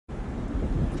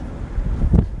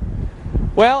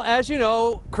Well, as you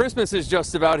know, Christmas is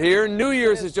just about here. New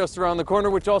Year's is just around the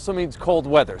corner, which also means cold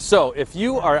weather. So if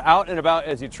you are out and about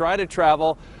as you try to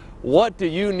travel, what do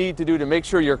you need to do to make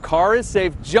sure your car is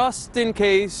safe just in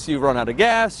case you run out of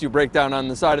gas, you break down on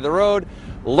the side of the road?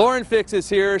 Lauren Fix is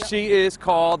here. She is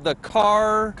called the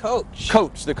Car Coach.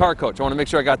 The Car Coach. I want to make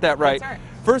sure I got that right. That's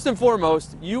right. First and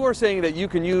foremost, you are saying that you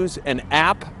can use an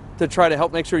app to try to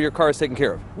help make sure your car is taken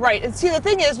care of. Right, and see, the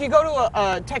thing is, you go to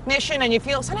a technician and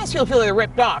sometimes you'll feel you're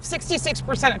ripped off.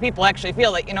 66% of people actually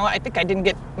feel that, you know what, I think I didn't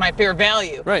get my fair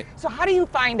value. Right. So how do you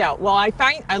find out? Well,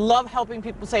 I love helping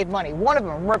people save money. One of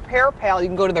them, Repair Pal, you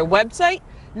can go to their website.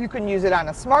 You can use it on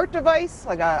a smart device,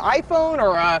 like an iPhone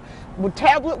or a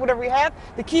tablet, whatever you have.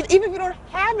 The key, even if you don't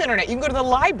have internet, you can go to the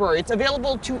library. It's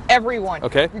available to everyone.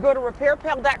 Okay. You go to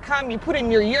repairpal.com, you put in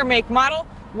your year, make, model,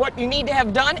 what you need to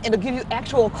have done. It'll give you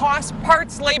actual costs,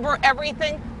 parts, labor,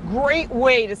 everything. Great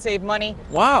way to save money.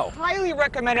 Wow. Highly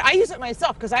recommend it. I use it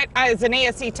myself because I, as an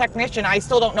ASE technician, I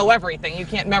still don't know everything. You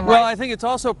can't memorize. Well, I think it's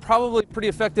also probably pretty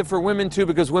effective for women too,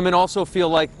 because women also feel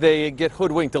like they get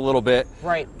hoodwinked a little bit.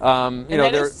 Right.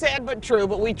 That is sad but true,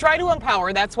 but we try to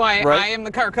empower. That's why I am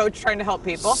the car coach trying to help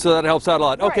people. So that helps out a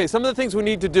lot. Right. Okay, some of the things we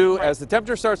need to do as the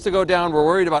temperature starts to go down, we're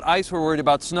worried about ice, we're worried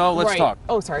about snow. Let's talk.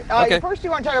 Oh, sorry. Okay. First you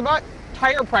want to talk about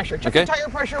tire pressure. Check your tire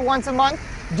pressure once a month.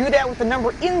 Do that with the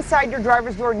number inside your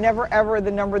driver's door, never ever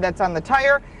the number that's on the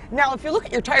tire. Now, if you look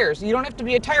at your tires, you don't have to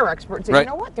be a tire expert and say, you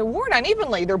know what, they're worn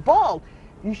unevenly, they're bald.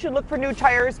 You should look for new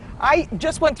tires. I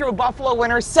just went through a Buffalo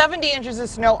winter, 70 inches of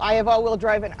snow. I have all-wheel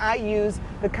drive, and I use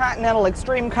the Continental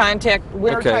Extreme Contact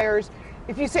winter tires.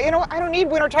 If you say, you know what, I don't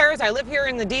need winter tires, I live here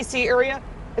in the DC area,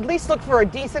 at least look for a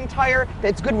decent tire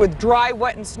that's good with dry,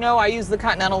 wet, and snow. I use the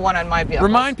Continental one on my vehicle.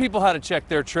 Remind people how to check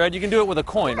their tread. You can do it with a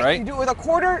coin, right? You do it with a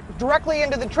quarter directly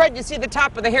into the tread. You see the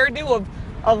top of the hairdo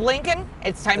of Lincoln.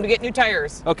 It's time to get new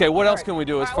tires. Okay, what else can we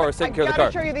do as far as taking care of the car?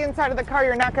 I've got to show you the inside of the car.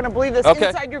 You're not going to believe this. Okay.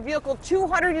 Inside your vehicle,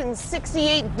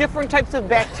 268 different types of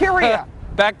bacteria.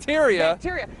 Bacteria?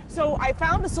 So I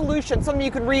found a solution, something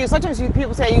you can reuse. Sometimes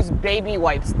people say I use baby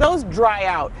wipes. Those dry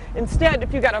out. Instead,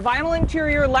 if you've got a vinyl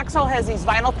interior, Lexol has these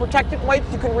vinyl protectant wipes.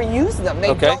 You can reuse them.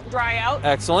 They don't dry out.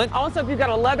 Excellent. Also, if you've got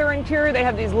a leather interior, they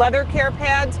have these leather care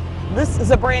pads. This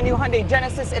is a brand new Hyundai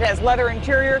Genesis. It has leather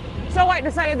interior. So I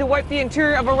decided to wipe the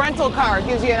interior of a rental car. It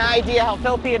gives you an idea how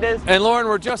filthy it is. And Lauren,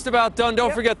 we're just about done.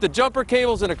 Don't forget the jumper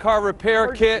cables and a car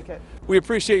repair kit. We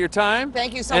appreciate your time.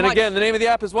 Thank you so much. And again, the name of the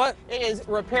app is what? It is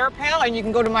Repair Pal, and you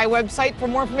can go to my website for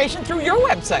more information through your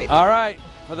website. All right.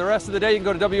 For the rest of the day, you can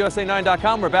go to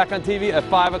WUSA9.com. We're back on TV at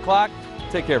 5 o'clock.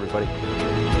 Take care, everybody.